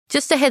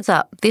Just a heads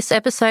up, this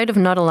episode of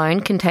Not Alone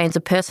contains a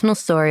personal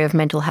story of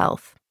mental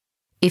health.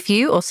 If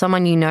you or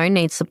someone you know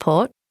needs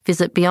support,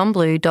 visit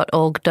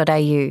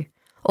beyondblue.org.au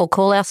or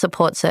call our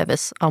support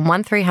service on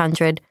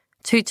 1300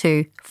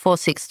 22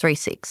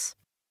 4636.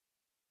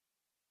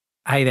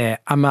 Hey there,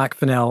 I'm Mark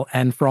Fennell,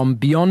 and from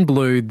Beyond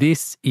Blue,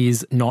 this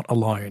is Not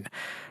Alone.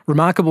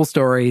 Remarkable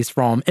stories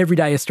from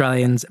everyday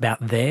Australians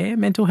about their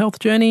mental health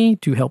journey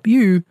to help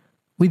you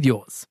with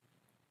yours.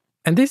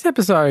 And this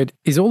episode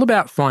is all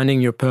about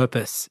finding your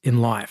purpose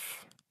in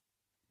life.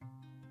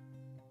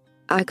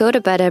 I go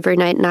to bed every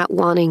night not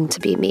wanting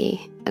to be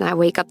me, and I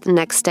wake up the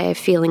next day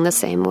feeling the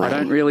same way. I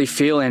don't really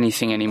feel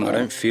anything anymore. I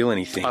don't feel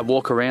anything. I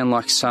walk around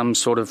like some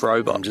sort of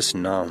robot. I'm just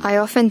numb. I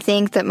often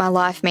think that my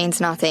life means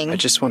nothing. I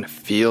just want to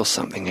feel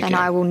something again. And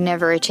I will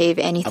never achieve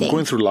anything. I'm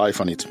going through life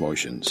on its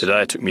motions.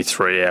 Today it took me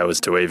 3 hours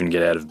to even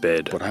get out of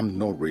bed. But I'm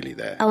not really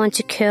there. I want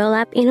to curl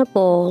up in a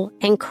ball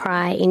and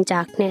cry in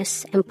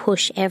darkness and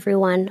push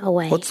everyone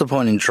away. What's the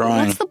point in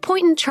trying? What's the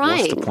point in trying?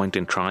 What's the point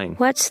in trying?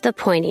 What's the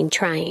point in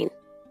trying?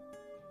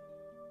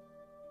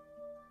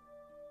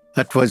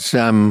 That was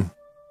a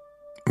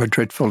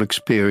dreadful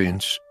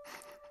experience,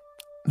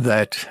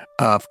 that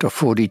after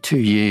 42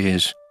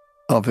 years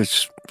of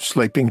us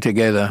sleeping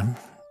together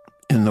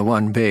in the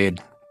one bed,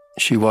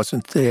 she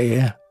wasn't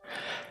there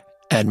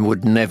and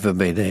would never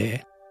be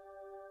there.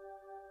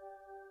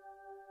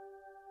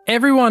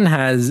 Everyone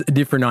has a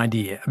different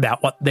idea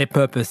about what their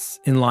purpose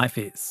in life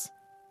is.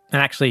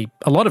 And actually,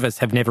 a lot of us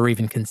have never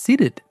even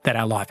considered that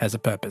our life has a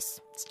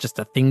purpose. It's just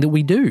a thing that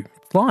we do.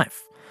 It's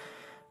life.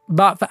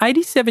 But for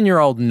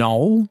 87-year-old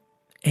Noel,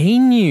 he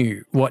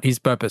knew what his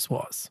purpose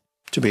was.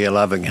 To be a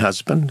loving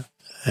husband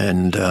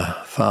and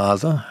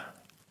father.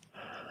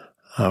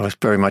 I was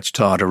very much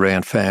tied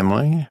around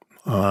family.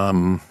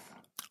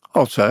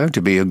 Also,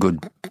 to be a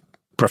good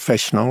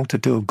professional, to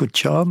do a good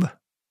job.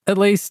 At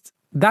least,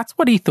 that's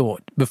what he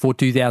thought before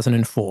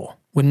 2004,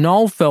 when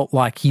Noel felt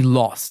like he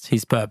lost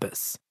his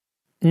purpose.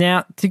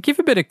 Now, to give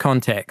a bit of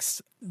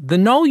context, the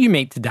Noel you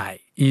meet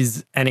today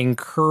is an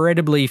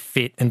incredibly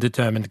fit and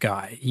determined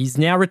guy. He's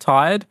now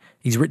retired,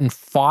 he's written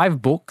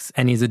 5 books,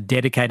 and he's a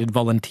dedicated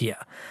volunteer.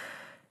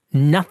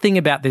 Nothing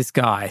about this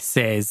guy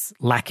says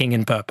lacking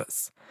in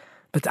purpose.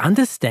 But to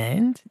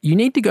understand, you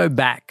need to go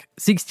back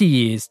 60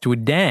 years to a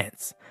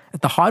dance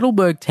at the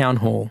Heidelberg Town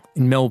Hall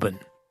in Melbourne.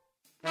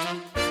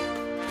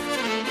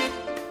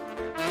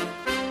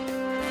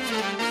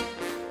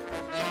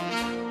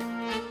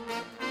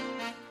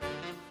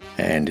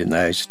 And in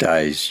those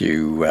days,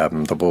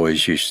 the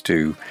boys used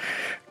to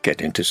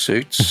get into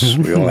suits.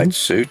 We all had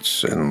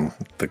suits, and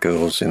the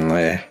girls in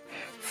their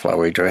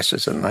flowy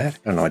dresses and that.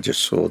 And I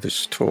just saw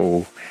this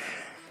tall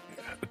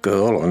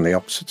girl on the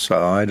opposite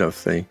side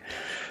of the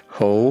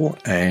hall,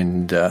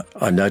 and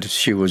I noticed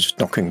she was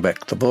knocking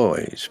back the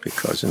boys,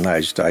 because in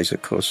those days,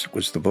 of course, it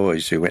was the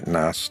boys who went and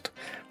asked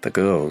the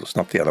girls,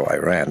 not the other way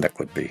around. That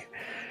would be,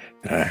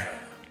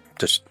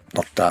 just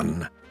not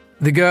done.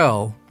 The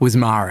girl was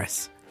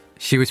Maris.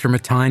 She was from a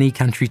tiny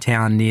country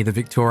town near the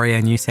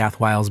Victoria-New South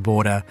Wales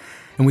border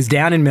and was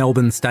down in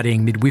Melbourne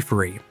studying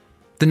midwifery.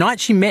 The night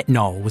she met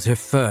Noel was her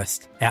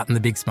first out in the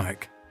big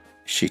smoke.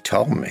 She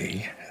told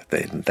me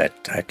then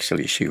that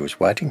actually she was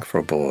waiting for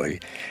a boy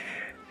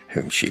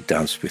whom she'd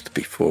danced with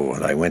before.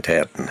 They went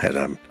out and had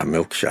a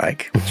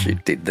milkshake, which she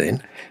did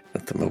then,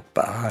 at the milk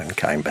bar, and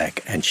came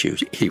back, and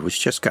he was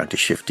just going to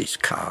shift his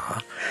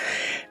car.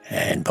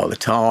 And by the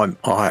time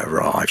I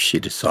arrived, she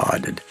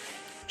decided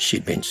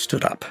she'd been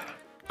stood up.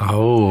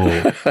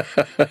 Oh,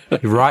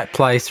 right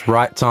place,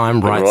 right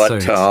time, right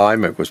suit. Right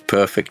time, it was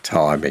perfect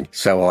timing.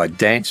 So I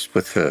danced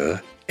with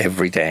her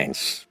every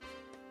dance.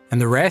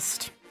 And the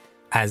rest,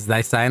 as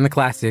they say in the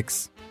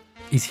classics,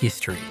 is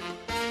history.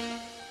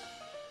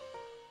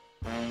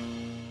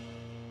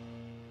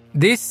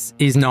 This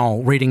is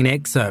Noel reading an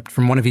excerpt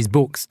from one of his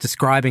books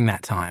describing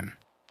that time.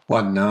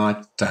 One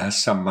night,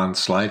 some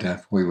months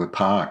later, we were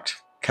parked,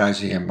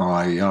 cosy in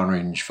my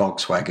orange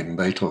Volkswagen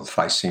Beetle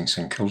facing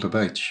St Kilda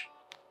Beach.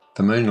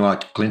 The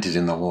moonlight glinted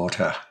in the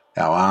water.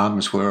 Our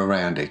arms were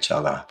around each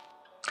other.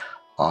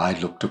 I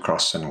looked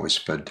across and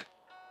whispered,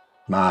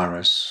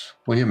 "Maris,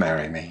 will you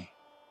marry me?"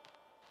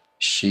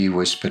 She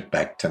whispered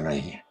back to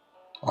me,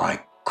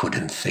 "I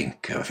couldn't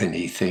think of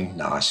anything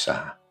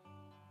nicer."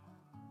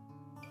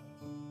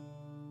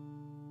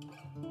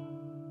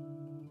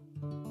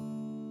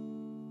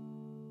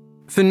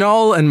 For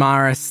Noel and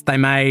Maris, they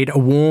made a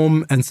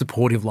warm and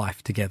supportive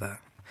life together.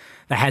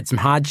 They had some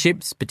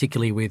hardships,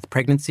 particularly with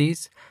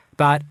pregnancies,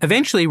 but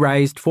eventually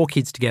raised 4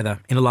 kids together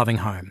in a loving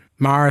home.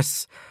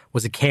 Maris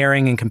was a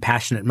caring and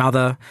compassionate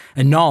mother,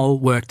 and Noel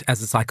worked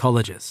as a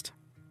psychologist.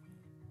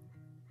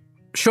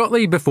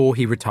 Shortly before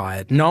he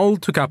retired, Noel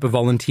took up a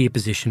volunteer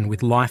position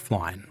with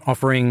Lifeline,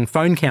 offering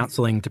phone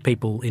counselling to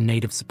people in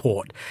need of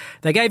support.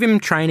 They gave him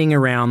training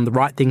around the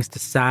right things to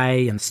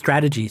say and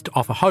strategies to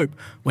offer hope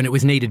when it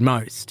was needed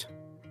most.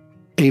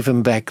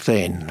 Even back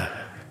then,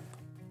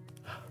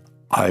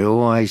 I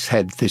always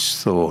had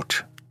this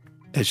thought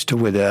as to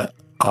whether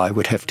I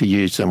would have to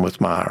use them with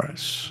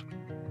Maris.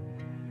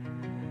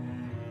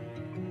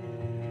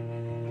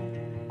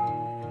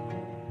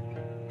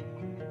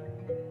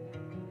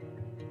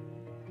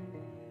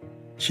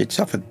 she'd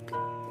suffered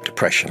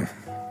depression,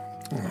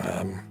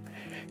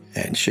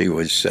 and she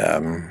was,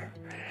 and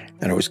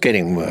it was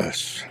getting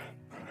worse.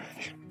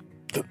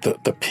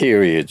 The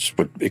periods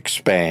would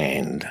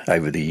expand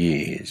over the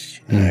years.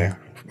 You know,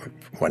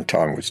 one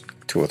time it was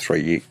 2 or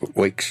 3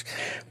 weeks,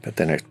 but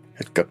then it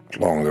got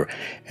longer.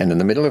 And in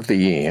the middle of the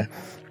year,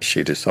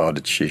 she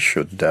decided she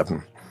should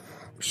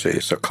see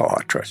a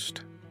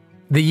psychiatrist.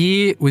 The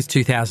year was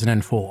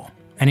 2004.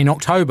 And in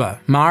October,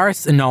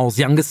 Maris and Noel's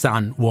younger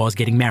son was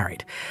getting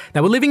married.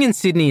 They were living in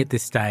Sydney at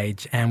this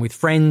stage, and with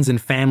friends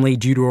and family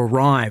due to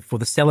arrive for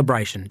the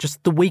celebration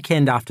just the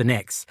weekend after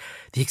next,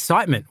 the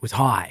excitement was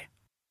high.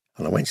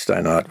 On a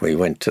Wednesday night, we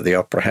went to the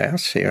Opera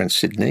House here in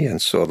Sydney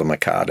and saw the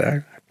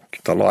Mikado,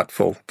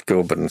 delightful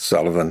Gilbert and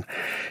Sullivan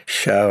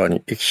show,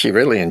 and she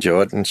really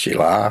enjoyed it, and she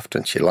laughed,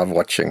 and she loved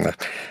watching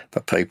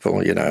the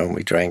people, you know, and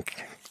we drank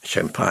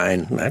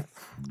champagne and that.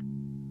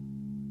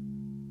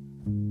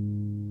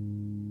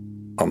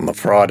 On the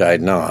Friday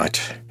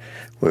night,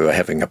 we were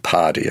having a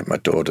party at my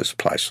daughter's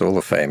place. All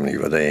the family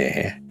were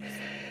there,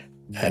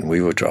 and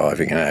we were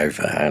driving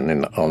over, and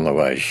then on the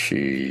way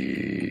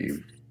she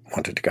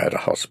wanted to go to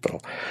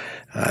hospital.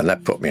 And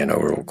that put me in a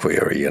real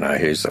query, you know,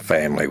 here's the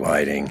family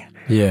waiting.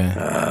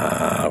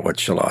 Yeah. What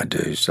shall I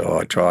do? So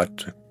I tried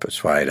to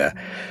persuade her,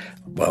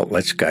 well,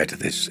 let's go to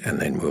this, and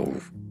then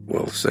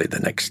we'll see the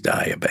next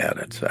day about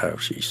it. So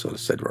she sort of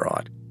said,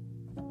 right.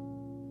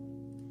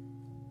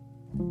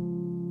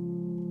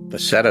 The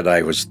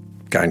Saturday was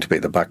going to be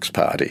the Bucks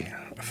party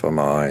for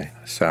my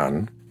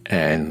son,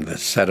 and the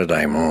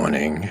Saturday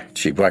morning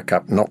she woke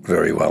up not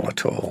very well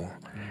at all.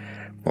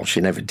 Well,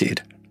 she never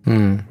did.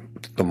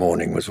 The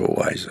morning was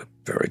always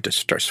very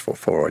distressful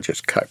for her,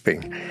 just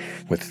coping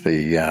with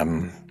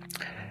the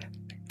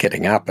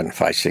getting up and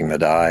facing the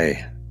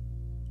day.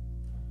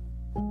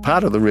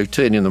 Part of the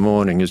routine in the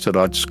morning is that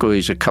I'd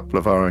squeeze a couple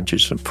of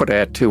oranges and put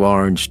out 2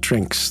 orange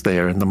drinks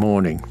there in the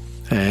morning,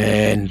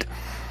 and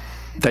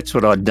that's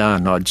what I'd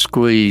done. I'd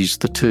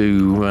squeezed the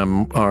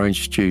 2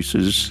 orange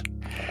juices,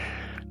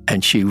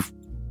 and she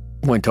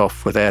went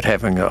off without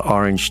having an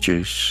orange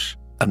juice.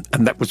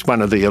 And that was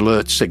one of the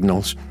alert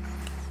signals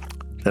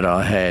that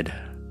I had.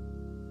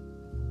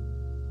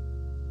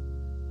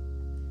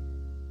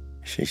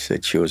 She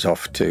said she was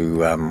off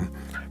to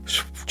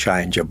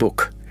change a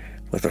book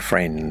with a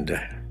friend.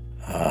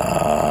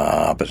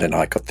 But then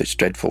I got this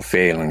dreadful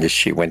feeling as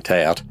she went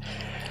out,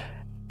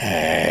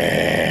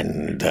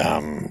 and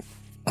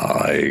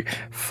I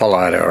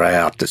followed her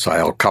out to say,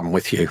 I'll come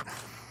with you.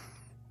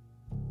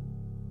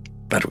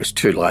 But it was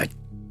too late.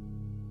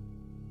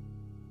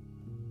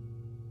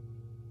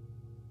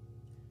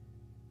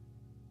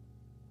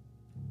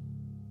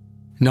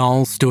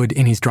 Noel stood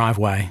in his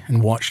driveway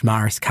and watched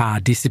Maris' car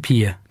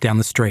disappear down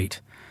the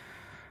street.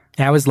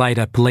 Hours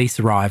later, police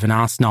arrive and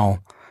ask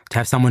Noel to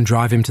have someone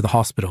drive him to the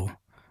hospital,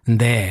 and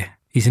there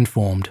he's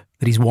informed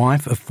that his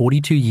wife of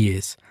 42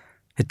 years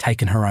had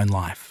taken her own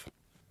life.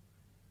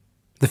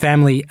 The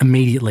family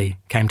immediately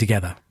came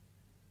together.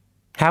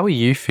 How are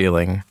you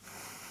feeling?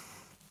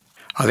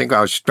 I think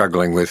I was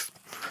struggling with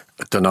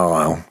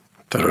denial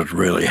that it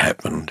really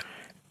happened,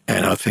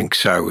 and I think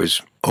so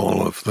was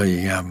all of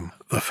the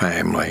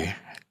family.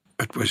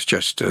 It was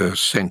just a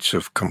sense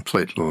of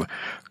complete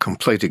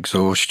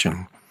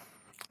exhaustion,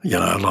 you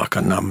know, like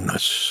a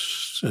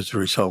numbness as a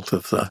result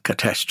of the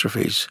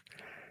catastrophes,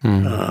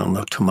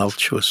 the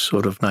tumultuous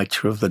sort of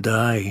nature of the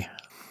day.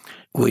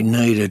 We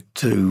needed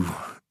to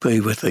be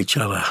with each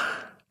other.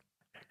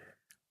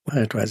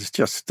 It was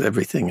just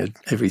everything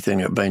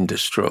had been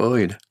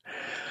destroyed.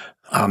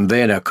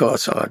 Then, of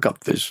course, I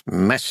got these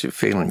massive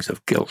feelings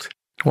of guilt.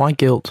 Why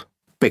guilt?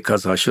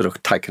 Because I should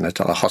have taken her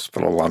to the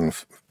hospital on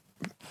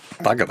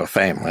bugger the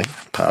family,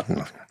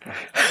 pardon.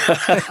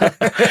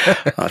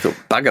 I thought,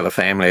 bugger the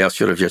family, I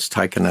should have just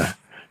taken her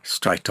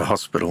straight to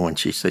hospital when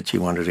she said she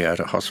wanted to go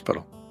to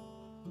hospital.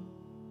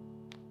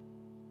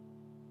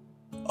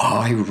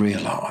 I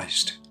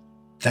realised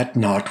that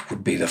night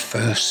would be the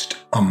first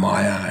on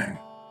my own.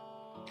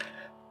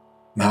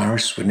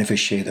 Maris would never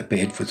share the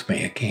bed with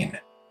me again.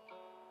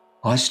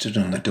 I stood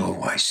in the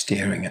doorway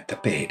staring at the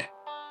bed.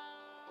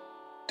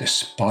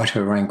 Despite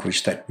her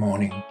anguish that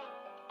morning,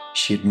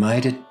 she had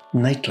made it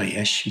neatly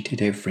as she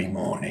did every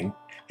morning.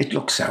 It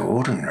looked so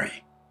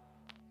ordinary.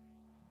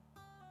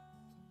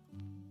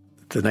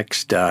 The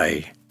next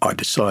day, I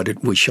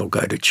decided we shall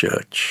go to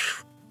church.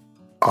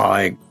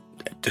 I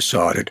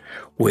decided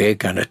we're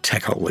going to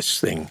tackle this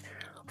thing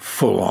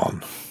full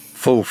on,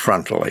 full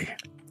frontally.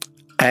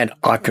 And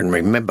I can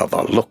remember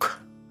the look.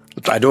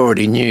 They'd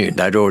already knew,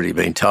 they'd already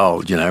been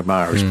told, you know,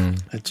 Maris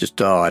had just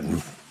died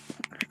and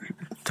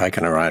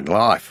taken her own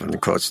life. And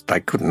of course,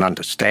 they couldn't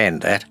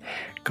understand that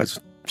because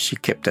she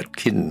kept that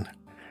kid,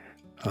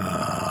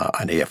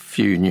 only a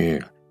few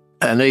knew.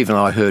 And even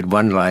I heard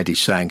one lady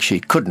saying she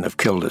couldn't have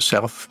killed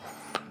herself.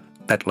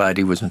 That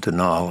lady was in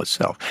denial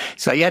herself.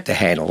 So you had to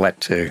handle that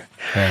too.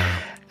 Yeah.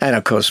 And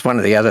of course, one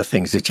of the other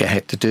things that you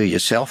had to do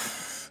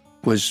yourself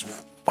was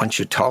once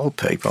you told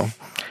people,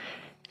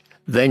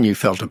 then you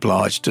felt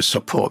obliged to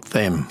support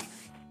them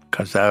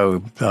because they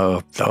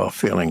were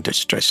feeling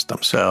distressed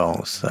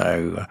themselves.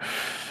 So,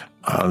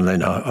 and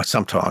then I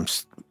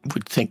sometimes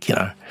would think,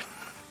 God,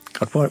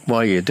 why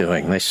are you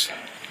doing this?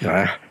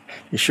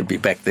 You should be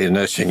back there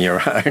nursing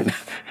your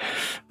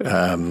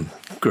own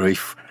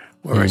grief,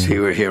 whereas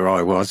here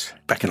I was,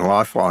 back in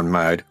lifeline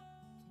mode.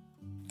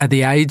 At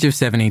the age of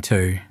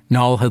 72,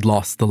 Noel had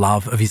lost the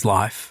love of his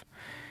life.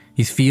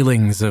 His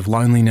feelings of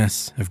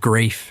loneliness, of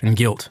grief and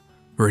guilt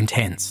were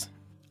intense.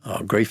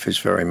 Grief is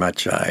very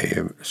much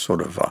a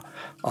sort of a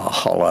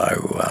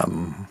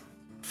hollow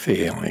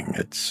feeling.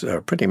 It's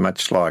pretty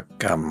much like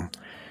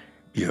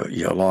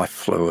your life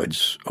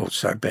fluids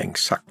also being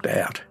sucked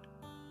out.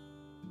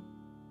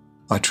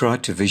 I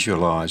tried to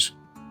visualise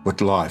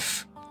what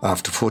life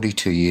after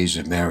 42 years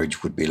of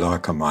marriage would be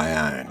like on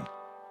my own.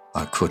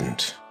 I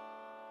couldn't.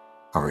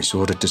 I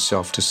resorted to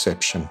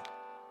self-deception.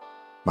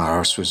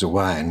 Maris was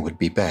away and would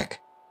be back.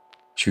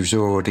 She was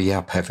already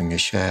up having a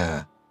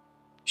shower.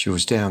 She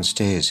was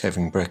downstairs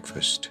having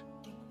breakfast.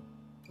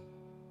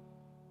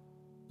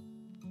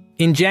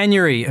 In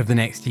January of the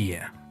next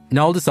year,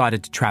 Noel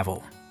decided to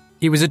travel.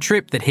 It was a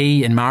trip that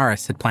he and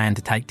Maris had planned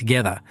to take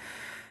together,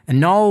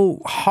 and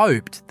Noel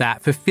hoped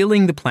that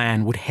fulfilling the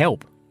plan would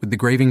help with the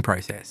grieving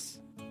process.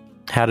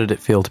 How did it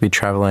feel to be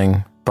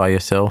travelling by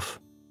yourself?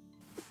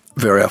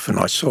 Very often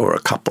I saw a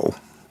couple.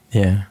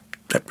 Yeah.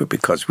 That was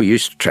because we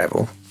used to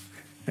travel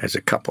as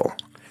a couple.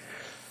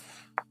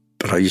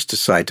 But I used to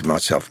say to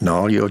myself,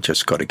 Noel, you've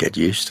just got to get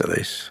used to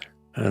this.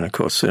 And of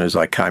course, as soon as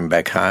I came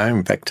back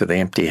home, back to the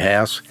empty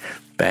house,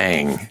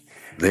 bang,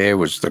 there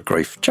was the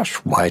grief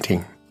just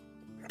waiting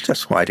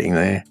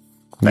there.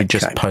 You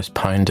just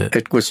postponed it.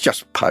 It was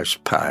just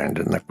postponed,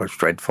 and it was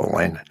dreadful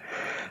then,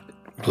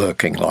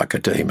 lurking like a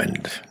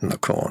demon in the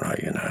corner,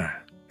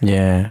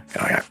 Yeah.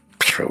 I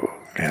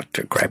out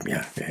to grab you,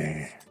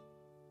 yeah.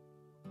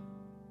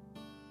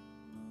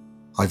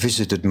 I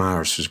visited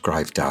Maris's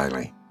grave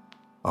daily.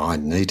 I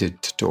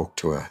needed to talk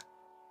to her.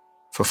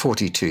 For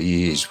 42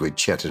 years we'd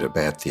chatted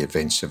about the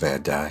events of our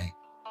day.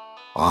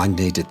 I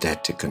needed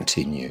that to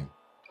continue.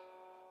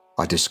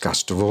 I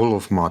discussed all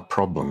of my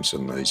problems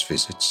in these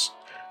visits.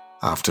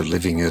 After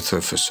living with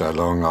her for so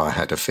long, I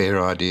had a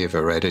fair idea of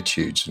her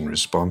attitudes and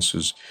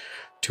responses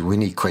to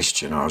any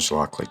question I was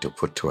likely to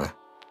put to her.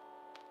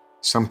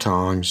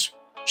 Sometimes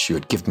she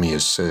would give me a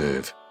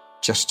serve,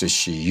 just as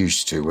she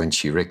used to when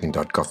she reckoned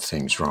I'd got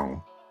things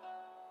wrong.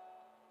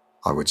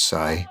 I would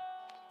say,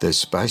 there's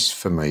space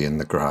for me in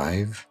the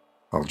grave,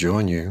 I'll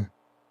join you.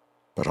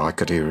 But I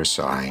could hear her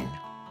saying,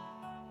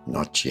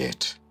 not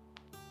yet.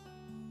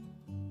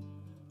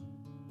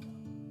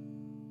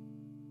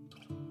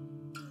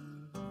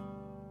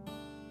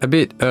 A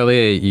bit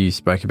earlier you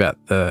spoke about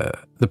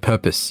the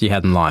purpose you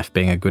had in life,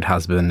 being a good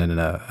husband and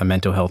a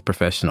mental health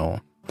professional.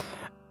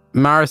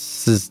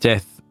 Maris's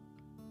death,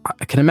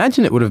 I can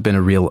imagine it would have been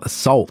a real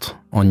assault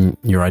on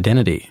your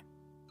identity.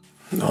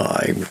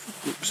 I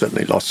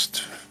certainly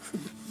lost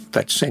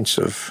that sense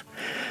of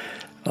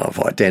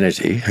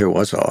identity. Who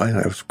was I?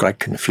 There was great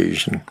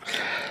confusion.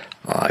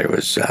 I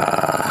was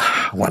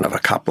one of a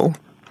couple,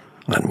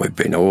 and we've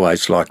been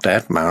always like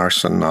that,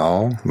 Maris and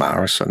Noel,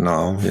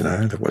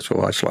 there was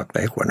always like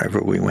that.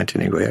 Whenever we went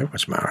anywhere, it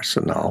was Maris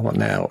and Noel, and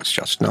now it's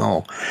just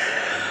Noel.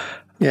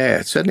 Yeah,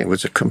 it certainly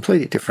was a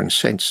completely different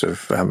sense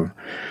of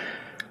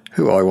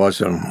who I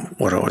was and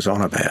what I was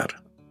on about.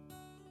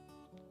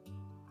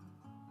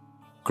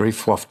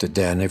 Grief wafted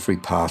down every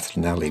path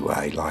and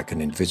alleyway like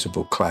an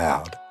invisible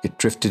cloud. It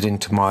drifted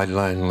into my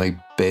lonely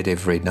bed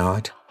every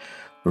night,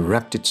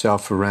 wrapped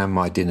itself around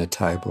my dinner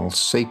table,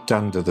 seeped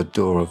under the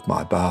door of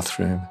my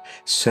bathroom,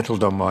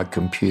 settled on my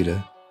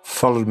computer,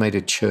 followed me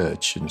to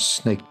church and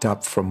sneaked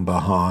up from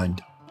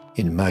behind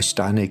in most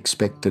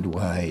unexpected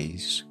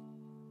ways.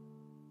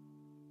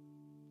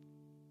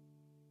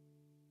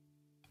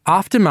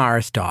 After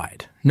Maris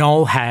died,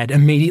 Noel had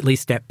immediately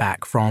stepped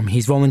back from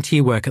his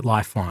volunteer work at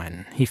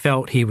Lifeline. He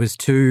felt he was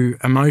too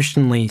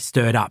emotionally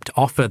stirred up to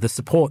offer the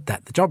support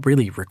that the job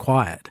really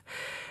required.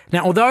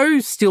 Now, although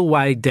still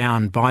weighed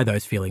down by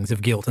those feelings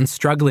of guilt and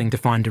struggling to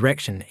find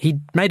direction, he'd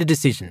made a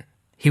decision.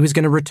 He was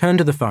going to return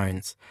to the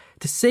phones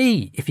to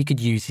see if he could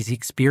use his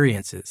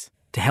experiences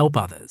to help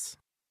others.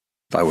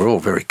 They were all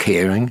very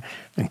caring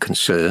and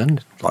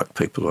concerned, like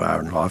people who are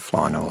in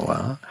Lifeline all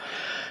are.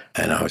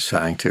 And I was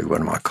saying to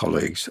one of my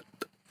colleagues,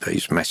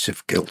 these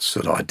massive guilts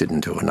that I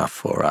didn't do enough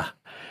for her.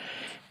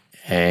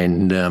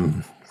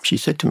 And she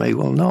said to me,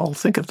 well, Noel,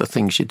 think of the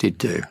things you did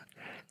do.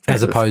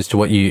 As opposed to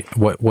what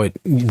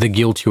the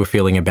guilt you were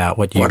feeling about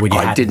what you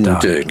I didn't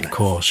do. Of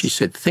course. She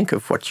said, think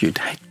of what you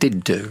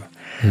did do.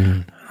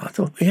 I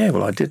thought, yeah,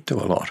 well, I did do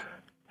a lot.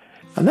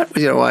 And that,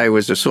 in a way,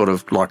 was a sort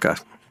of like a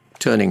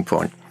turning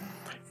point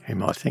in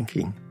my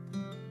thinking.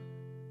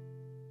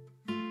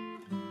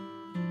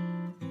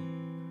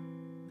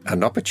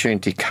 An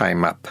opportunity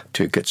came up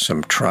to get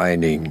some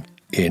training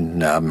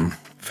in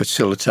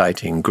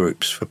facilitating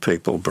groups for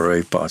people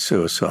bereaved by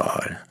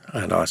suicide.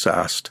 And I was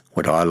asked,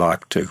 would I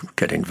like to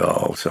get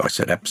involved? So I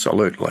said,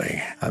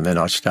 absolutely. And then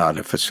I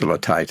started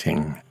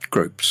facilitating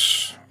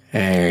groups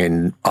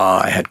And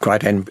I had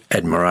great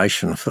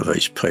admiration for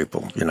these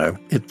people, you know.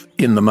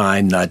 In the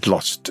main, they'd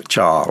lost a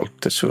child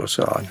to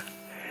suicide.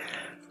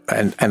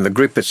 And the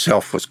group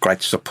itself was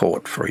great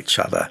support for each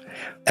other.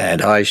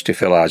 And I used to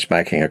feel I was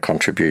making a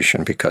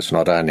contribution because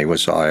not only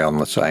was I on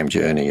the same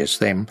journey as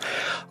them,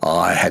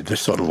 I had the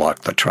sort of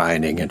like the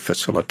training and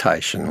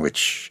facilitation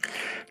which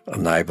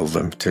enabled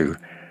them to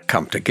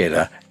come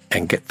together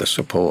and get the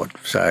support.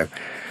 So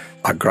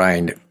I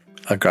gained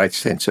a great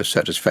sense of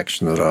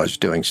satisfaction that I was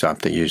doing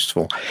something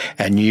useful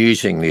and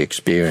using the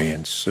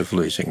experience of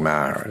losing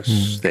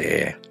Maris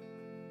there.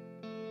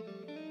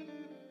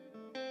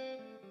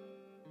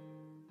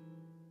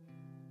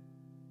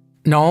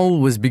 Noel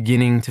was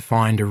beginning to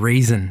find a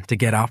reason to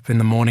get up in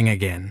the morning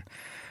again.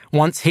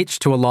 Once hitched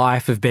to a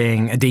life of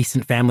being a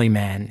decent family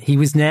man, he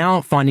was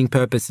now finding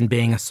purpose in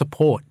being a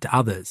support to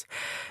others.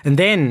 And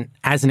then,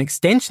 as an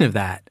extension of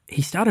that,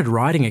 he started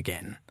writing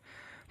again.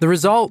 The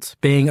result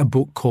being a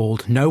book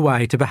called No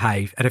Way to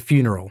Behave at a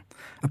Funeral,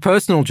 a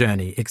personal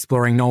journey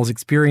exploring Noel's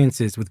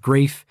experiences with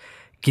grief,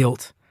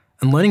 guilt,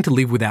 and learning to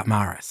live without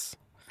Maris.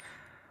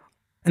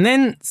 And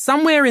then,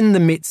 somewhere in the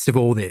midst of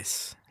all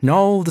this,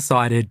 Noel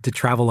decided to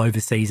travel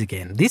overseas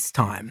again, this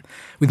time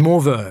with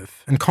more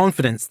verve and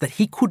confidence that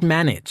he could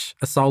manage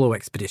a solo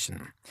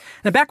expedition.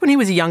 Now, back when he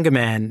was a younger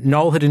man,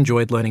 Noel had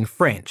enjoyed learning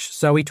French,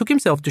 so he took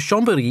himself to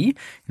Chambéry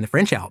in the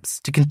French Alps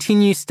to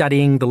continue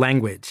studying the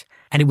language.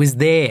 And it was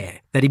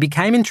there that he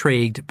became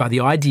intrigued by the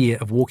idea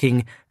of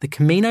walking the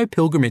Camino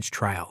pilgrimage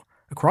trail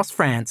across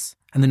France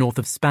and the north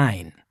of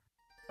Spain.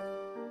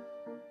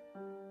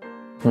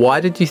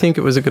 Why did you think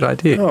it was a good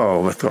idea?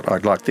 Oh, I thought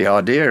I'd like the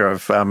idea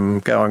of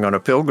going on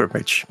a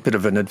pilgrimage, bit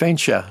of an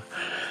adventure.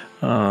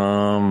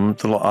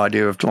 The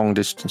idea of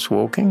long-distance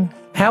walking.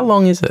 How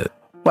long is it?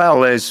 Well,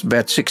 there's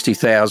about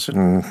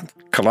 60,000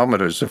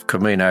 kilometres of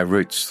Camino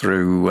routes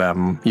through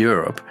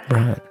Europe.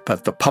 Right.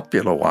 But the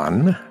popular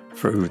one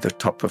through the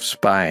top of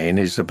Spain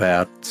is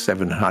about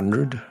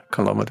 700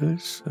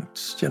 kilometres.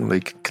 It's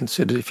generally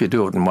considered, if you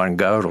do it in one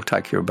go, it'll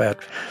take you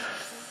about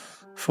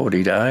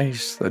 40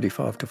 days,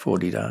 35 to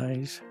 40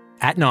 days.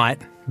 At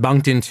night,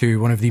 bunked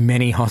into one of the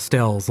many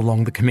hostels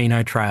along the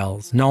Camino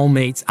trails, Noel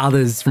meets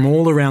others from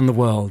all around the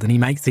world and he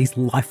makes these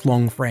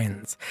lifelong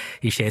friends.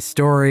 He shares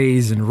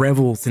stories and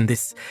revels in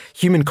this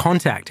human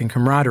contact and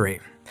camaraderie.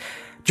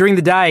 During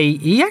the day,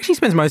 he actually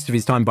spends most of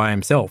his time by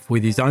himself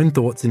with his own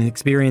thoughts and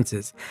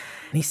experiences.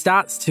 And he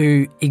starts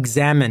to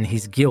examine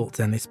his guilt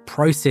and this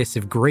process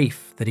of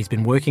grief that he's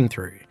been working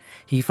through.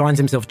 He finds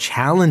himself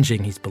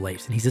challenging his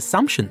beliefs and his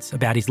assumptions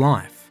about his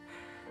life.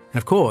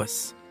 And of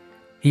course,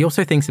 he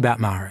also thinks about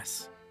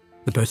Maris,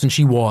 the person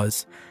she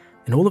was,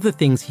 and all of the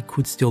things he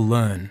could still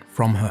learn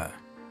from her.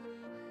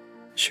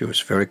 She was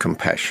very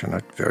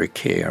compassionate, very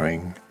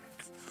caring,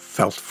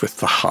 felt with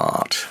the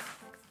heart.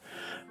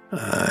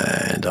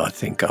 And I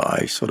think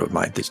I sort of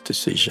made this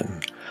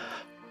decision.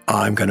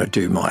 I'm going to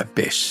do my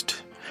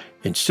best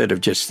instead of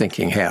just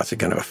thinking how's it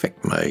going to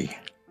affect me.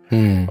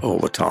 All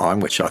the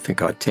time, which I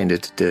think I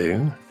tended to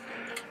do.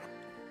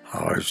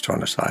 I was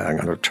trying to say I'm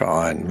going to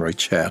try and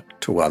reach out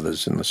to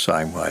others in the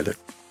same way that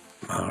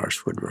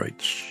Maris would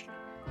reach.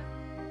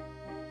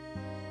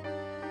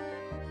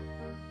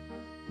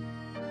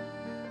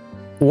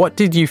 What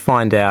did you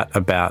find out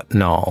about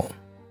Noel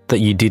that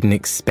you didn't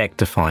expect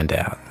to find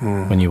out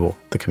when you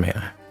walked the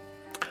Camino?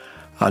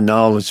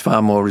 Noel is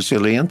far more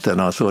resilient than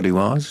I thought he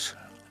was.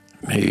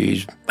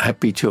 He's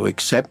happy to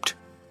accept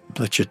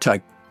that you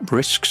take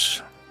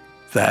risks,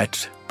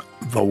 that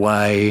the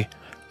way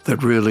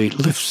that really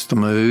lifts the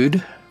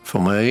mood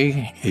for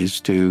me is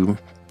to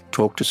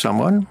talk to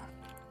someone.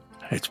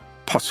 It's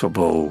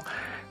possible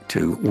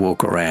to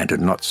walk around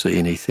and not see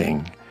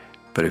anything,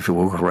 but if you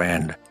walk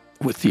around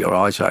with your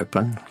eyes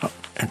open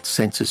and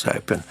senses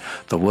open,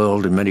 the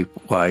world in many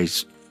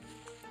ways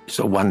is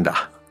a wonder.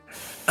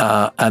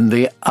 And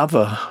the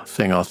other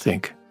thing I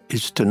think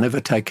is to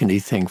never take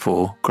anything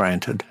for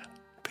granted.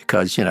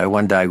 Because, you know,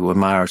 one day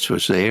Maris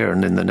was there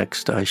and then the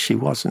next day she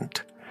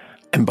wasn't.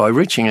 And by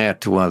reaching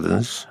out to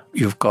others,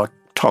 you've got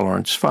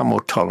tolerance, far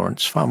more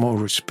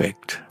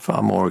respect,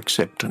 far more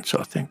acceptance,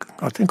 I think.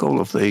 I think all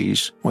of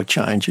these were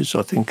changes,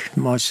 I think,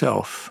 in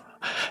myself.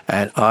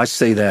 And I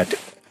see that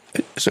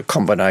as a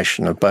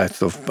combination of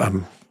both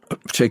of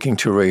seeking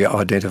to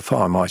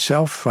re-identify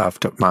myself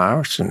after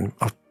Maris and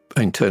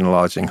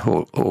internalising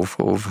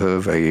all of her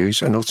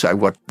values and also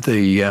what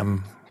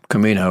the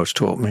Camino has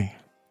taught me.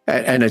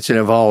 And it's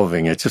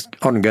evolving, it's just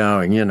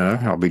ongoing, you know.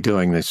 I'll be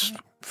doing this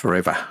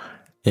forever.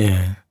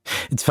 Yeah.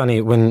 It's funny,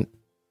 when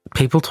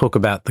people talk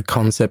about the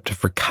concept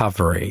of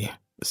recovery,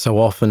 so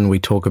often we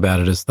talk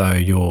about it as though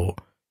you're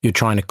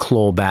trying to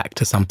claw back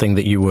to something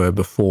that you were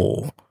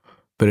before.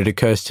 But it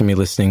occurs to me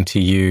listening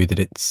to you that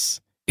it's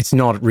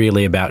not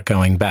really about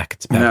going back.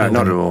 It's about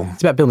not at all.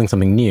 It's about building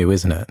something new,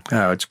 isn't it?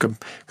 No, it's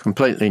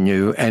completely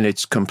new and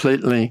it's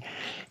completely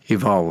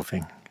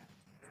evolving.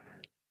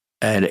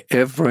 And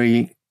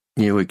every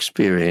new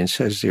experience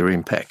has their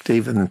impact.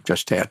 Even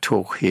just our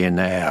talk here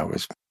now,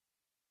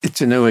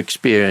 it's a new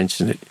experience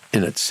in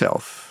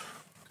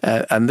itself.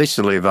 And this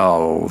will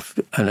evolve,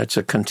 and it's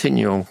a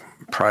continual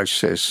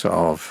process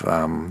of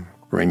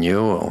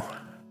renewal.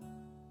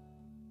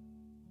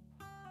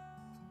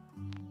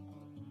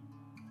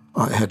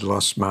 I had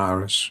lost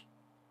Maris,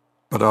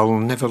 but I will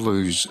never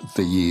lose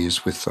the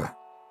years with her.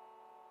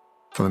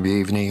 From the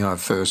evening I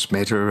first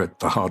met her at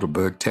the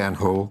Heidelberg Town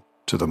Hall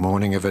to the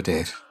morning of her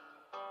death.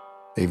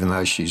 Even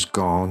though she's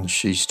gone,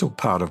 she's still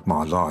part of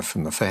my life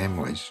and the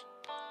family's.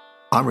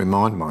 I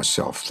remind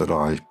myself that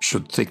I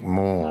should think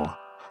more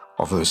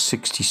of her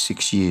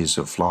 66 years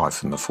of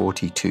life and the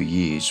 42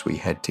 years we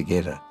had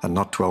together, and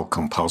not dwell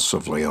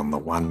compulsively on the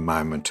one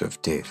moment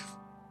of death.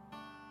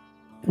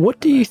 What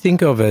do you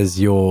think of as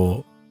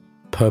your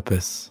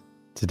purpose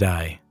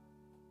today?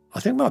 I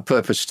think my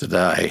purpose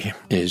today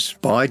is,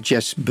 by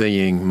just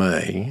being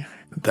me,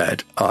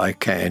 that I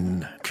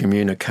can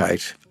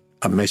communicate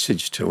a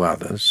message to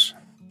others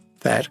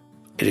that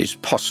it is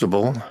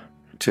possible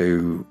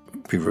to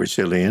be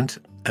resilient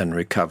and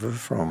recover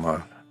from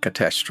a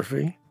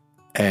catastrophe.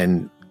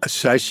 And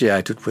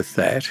associated with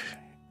that,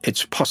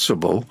 it's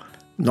possible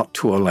not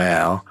to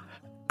allow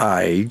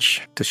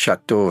age to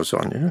shut doors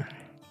on you,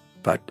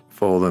 but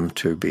for them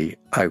to be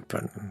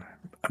open.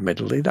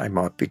 Admittedly, they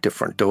might be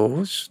different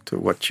doors to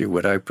what you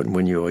would open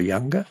when you were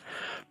younger,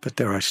 but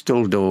there are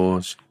still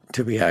doors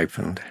to be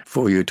opened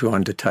for you to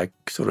undertake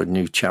sort of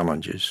new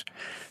challenges,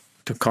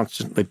 to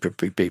constantly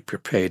be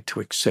prepared to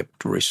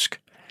accept risk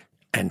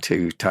and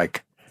to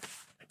take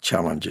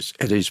challenges.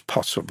 It is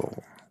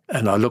possible.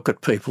 And I look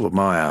at people of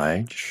my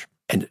age,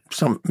 and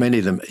many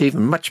of them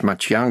even much,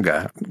 much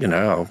younger. You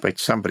know, I'll meet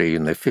somebody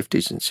in their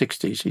 50s and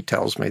 60s. He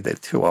tells me they're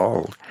too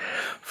old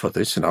for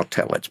this, and I'll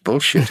tell it's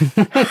bullshit.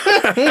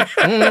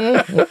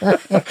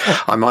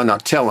 I might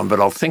not tell them, but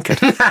I'll think it.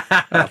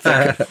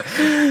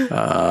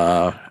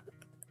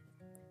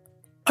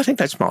 I think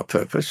that's my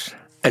purpose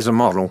as a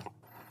model.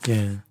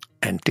 Yeah.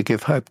 And to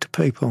give hope to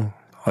people.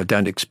 I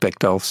don't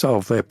expect I'll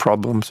solve their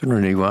problems in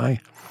any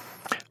way.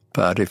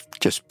 But if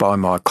just by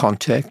my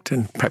contact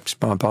and perhaps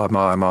by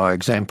my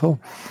example,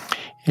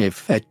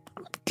 if that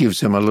gives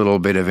them a little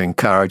bit of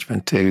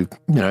encouragement to,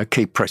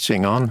 keep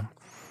pressing on,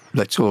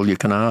 that's all you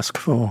can ask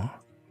for,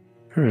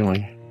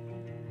 really.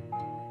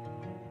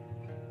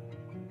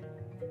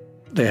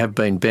 There have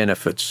been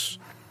benefits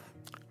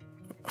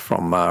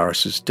from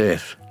Maris's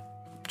death.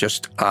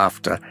 Just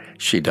after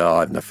she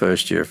died in the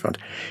first year,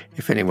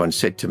 if anyone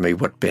said to me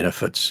what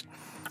benefits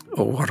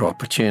or what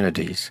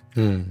opportunities,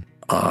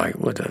 I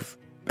would have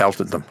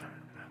belted them.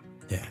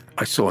 Yeah.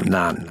 I saw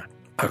none.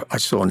 I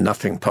saw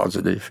nothing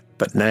positive.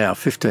 But now,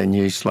 15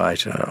 years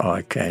later,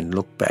 I can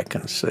look back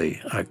and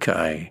see,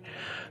 okay,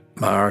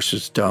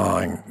 Maris's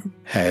dying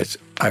has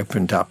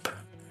opened up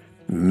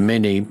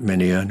many,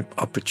 many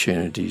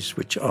opportunities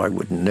which I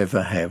would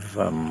never have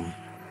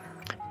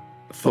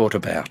thought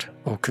about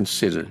or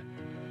considered.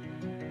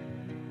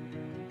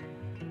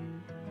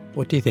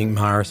 What do you think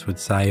Maris would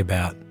say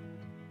about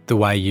the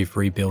way you've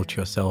rebuilt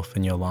yourself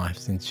and your life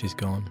since she's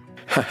gone?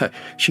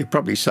 She'd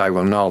probably say,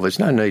 well, Noel, there's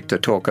no need to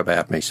talk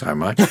about me so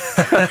much. Do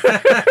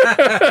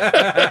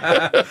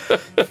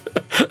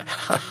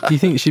you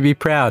think she'd be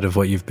proud of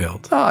what you've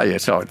built? Oh,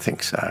 yes, I would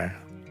think so.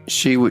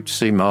 She would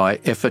see my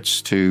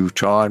efforts to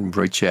try and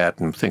reach out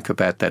and think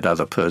about that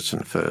other person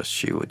first.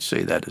 She would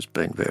see that as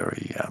being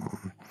very,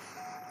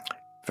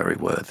 very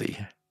worthy.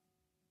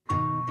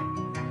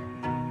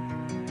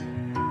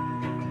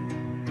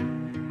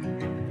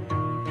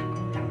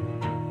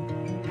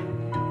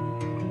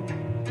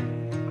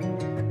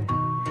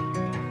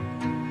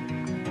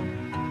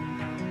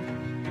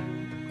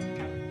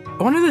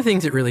 One of the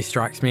things that really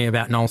strikes me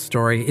about Noel's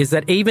story is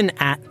that even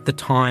at the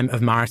time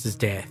of Maris's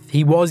death,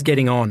 he was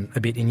getting on a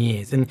bit in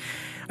years. And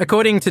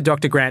according to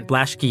Dr. Grant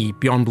Blaschke,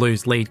 Beyond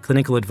Blue's lead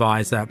clinical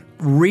advisor,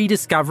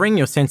 rediscovering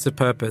your sense of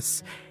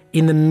purpose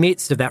in the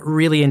midst of that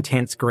really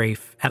intense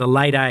grief at a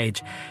late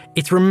age,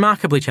 it's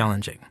remarkably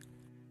challenging.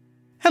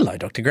 Hello,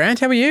 Dr. Grant.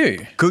 How are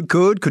you? Good.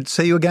 Good to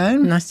see you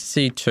again. Nice to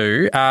see you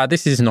too.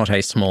 This is not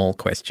a small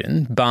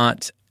question,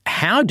 but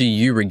how do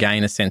you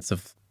regain a sense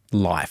of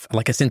life,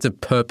 like a sense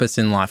of purpose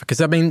in life? Because,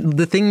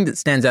 the thing that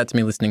stands out to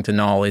me listening to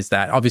Noel is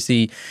that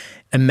obviously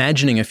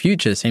imagining a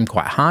future seemed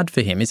quite hard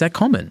for him. Is that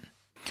common?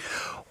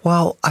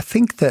 Well, I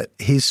think that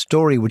his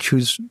story, which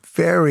was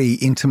very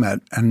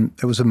intimate, and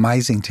it was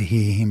amazing to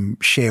hear him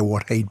share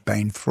what he'd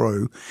been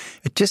through,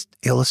 it just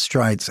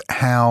illustrates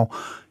how,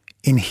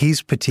 in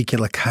his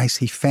particular case,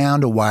 he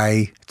found a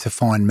way to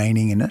find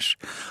meaning in it.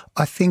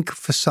 I think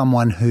for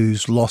someone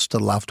who's lost a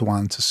loved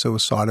one to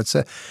suicide, it's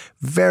a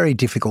very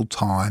difficult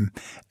time,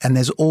 and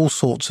there's all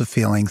sorts of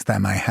feelings they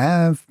may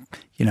have,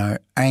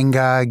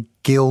 anger,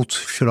 guilt,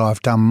 should I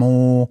have done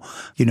more,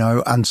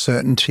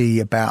 uncertainty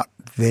about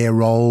their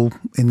role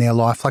in their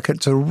life. Like,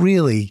 it's a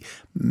really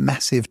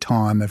massive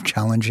time of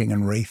challenging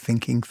and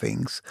rethinking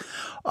things.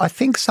 I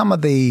think some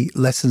of the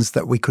lessons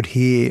that we could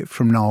hear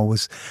from Noel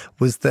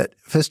was that,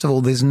 first of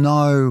all, there's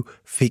no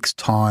fixed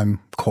time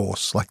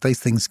course. Like, these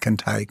things can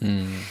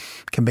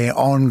be an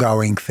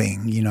ongoing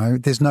thing,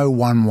 There's no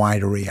one way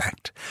to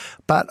react.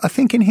 But I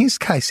think in his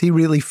case, he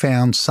really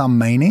found some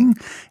meaning,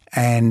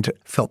 and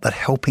felt that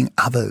helping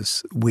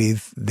others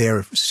with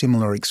their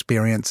similar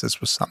experiences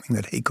was something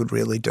that he could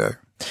really do.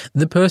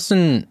 The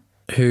person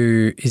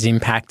who is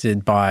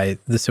impacted by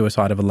the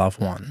suicide of a loved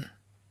one,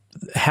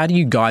 how do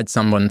you guide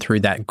someone through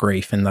that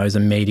grief in those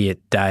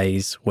immediate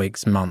days,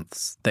 weeks,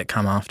 months that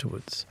come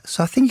afterwards?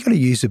 So I think you've got to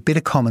use a bit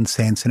of common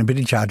sense and a bit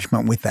of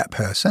judgment with that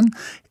person.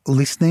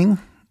 Listening,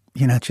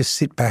 just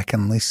sit back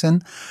and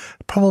listen.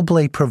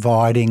 Probably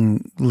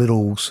providing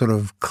little sort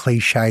of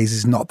cliches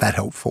is not that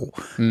helpful.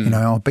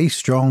 Oh, be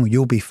strong,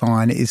 you'll be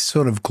fine. It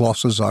sort of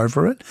glosses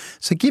over it.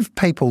 So give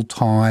people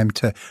time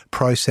to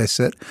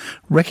process it.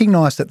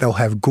 Recognise that they'll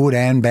have good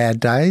and bad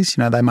days.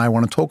 They may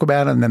want to talk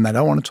about it and then they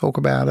don't want to talk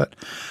about it.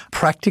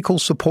 Practical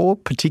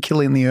support,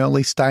 particularly in the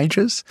early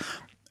stages.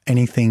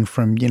 Anything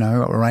from,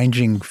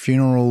 arranging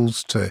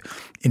funerals to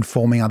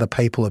informing other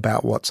people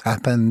about what's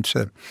happened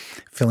to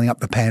filling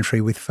up the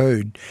pantry with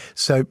food.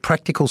 So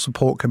practical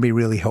support can be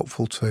really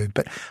helpful too.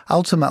 But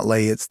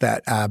ultimately it's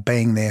that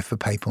being there for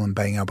people and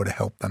being able to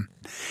help them.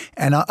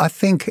 And I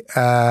think,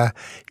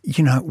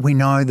 we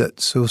know that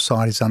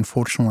suicide is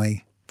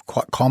unfortunately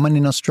quite common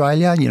in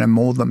Australia,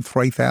 more than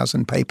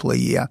 3,000 people a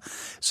year.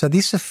 So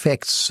this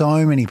affects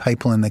so many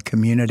people in the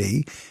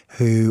community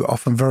who are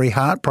often very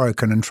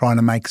heartbroken and trying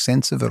to make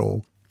sense of it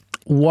all.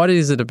 What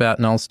is it about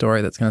Noel's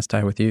story that's going to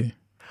stay with you?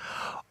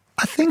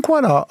 I think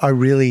what I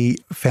really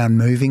found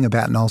moving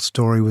about Noel's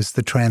story was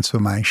the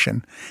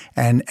transformation.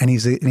 And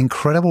he's an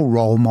incredible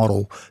role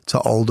model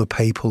to older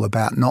people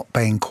about not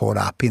being caught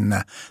up in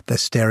the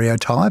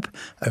stereotype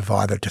of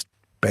either just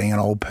being an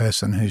old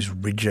person who's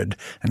rigid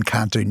and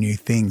can't do new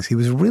things. He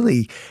was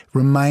really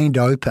remained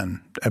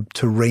open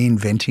to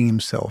reinventing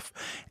himself.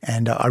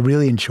 And I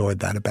really enjoyed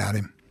that about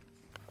him.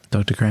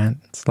 Dr. Grant,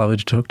 it's lovely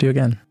to talk to you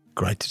again.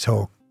 Great to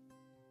talk.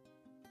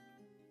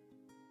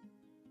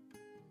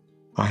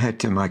 I had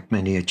to make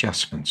many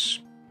adjustments.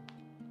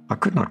 I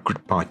could not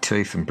grit my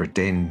teeth and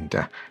pretend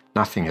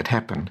nothing had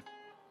happened.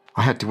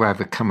 I had to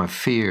overcome a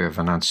fear of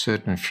an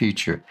uncertain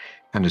future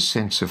and a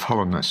sense of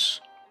hollowness.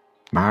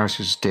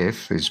 Maris's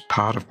death is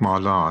part of my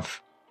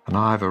life, and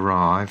I have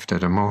arrived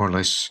at a more or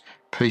less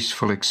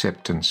peaceful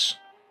acceptance.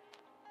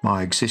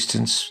 My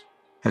existence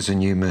has a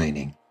new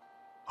meaning.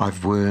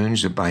 I've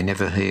wounds that may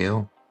never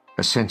heal,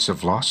 a sense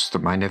of loss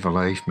that may never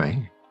leave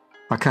me.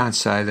 I can't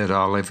say that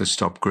I'll ever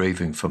stop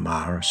grieving for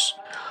Maris.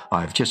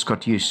 I've just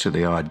got used to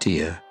the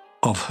idea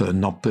of her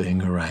not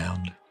being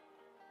around.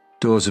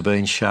 Doors have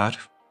been shut,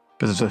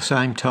 but at the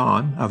same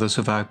time, others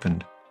have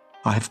opened.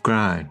 I have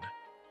grown.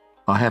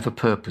 I have a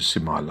purpose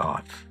in my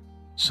life,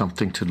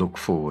 something to look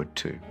forward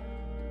to.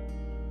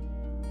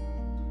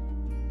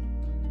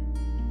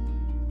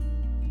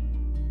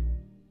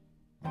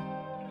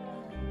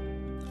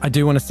 I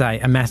do want to say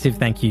a massive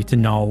thank you to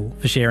Noel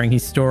for sharing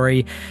his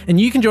story. And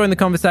you can join the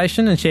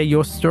conversation and share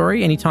your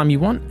story anytime you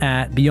want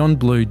at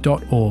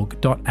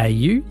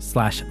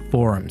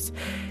beyondblue.org.au/forums.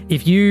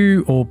 If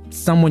you or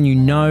someone you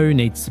know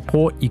needs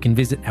support, you can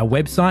visit our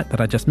website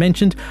that I just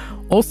mentioned.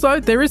 Also,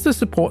 there is a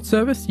support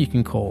service you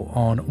can call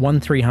on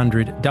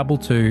 1300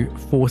 22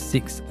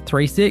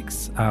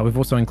 4636. We've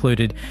also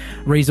included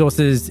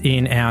resources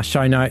in our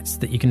show notes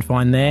that you can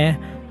find there.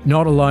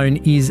 Not Alone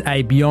is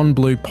a Beyond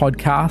Blue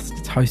podcast.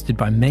 It's hosted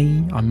by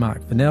me. I'm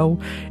Mark Fennell.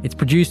 It's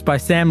produced by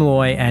Sam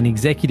Malloy and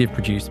executive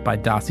produced by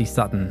Darcy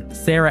Sutton,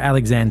 Sarah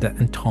Alexander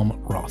and Tom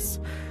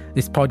Ross.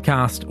 This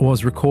podcast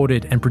was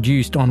recorded and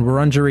produced on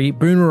Wurundjeri,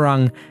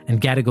 Boonwurrung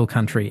and Gadigal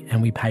country, and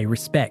we pay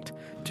respect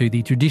to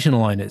the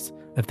traditional owners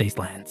of these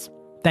lands.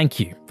 Thank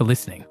you for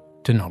listening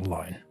to Not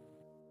Alone.